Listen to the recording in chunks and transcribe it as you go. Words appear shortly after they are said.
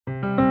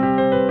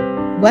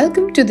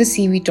Welcome to the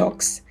CV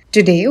Talks.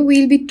 Today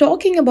we'll be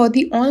talking about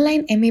the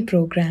online MA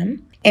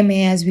program.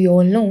 MA, as we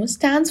all know,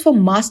 stands for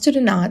Master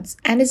in Arts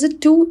and is a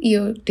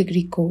 2-year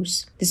degree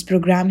course. This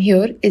program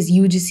here is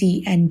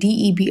UGC and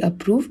DEB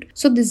approved,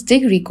 so this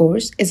degree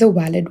course is a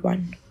valid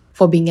one.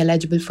 For being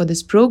eligible for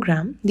this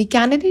program, the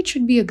candidate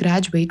should be a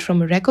graduate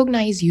from a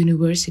recognized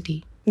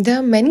university. There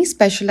are many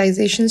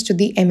specializations to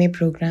the MA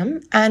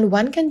program, and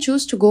one can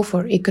choose to go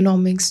for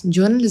economics,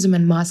 journalism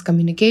and mass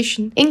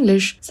communication,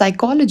 English,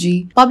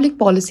 psychology, public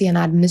policy and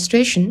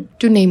administration,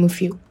 to name a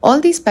few. All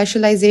these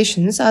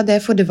specializations are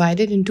therefore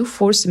divided into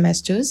 4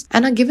 semesters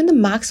and are given the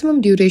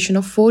maximum duration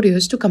of 4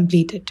 years to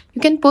complete it.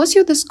 You can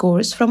pursue this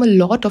course from a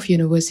lot of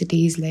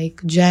universities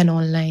like Jain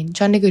Online,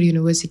 Chandigarh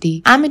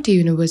University, Amity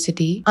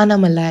University,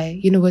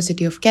 Annamalai,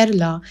 University of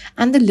Kerala,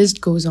 and the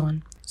list goes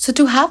on. So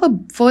to have a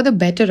further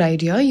better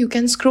idea, you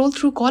can scroll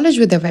through College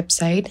with their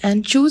website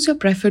and choose your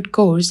preferred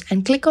course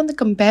and click on the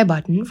compare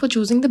button for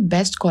choosing the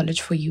best college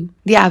for you.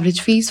 The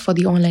average fees for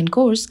the online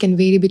course can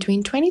vary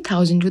between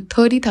 20,000 to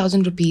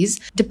 30,000 rupees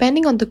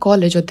depending on the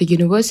college or the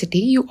university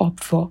you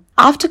opt for.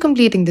 After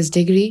completing this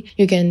degree,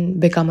 you can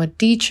become a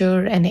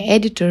teacher, an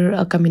editor,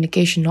 a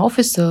communication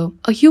officer,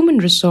 a human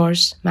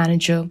resource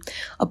manager,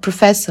 a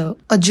professor,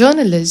 a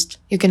journalist.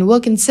 You can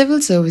work in civil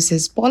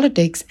services,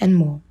 politics, and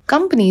more.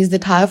 Companies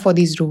that hire for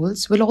these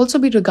roles will also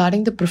be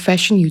regarding the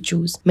profession you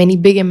choose. Many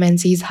big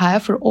MNCs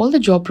hire for all the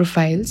job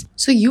profiles,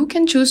 so you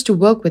can choose to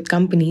work with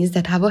companies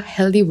that have a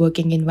healthy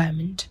working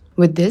environment.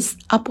 With this,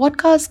 our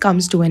podcast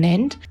comes to an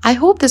end. I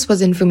hope this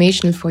was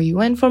informational for you,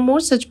 and for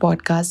more such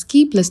podcasts,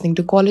 keep listening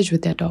to College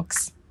with Their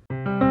Talks.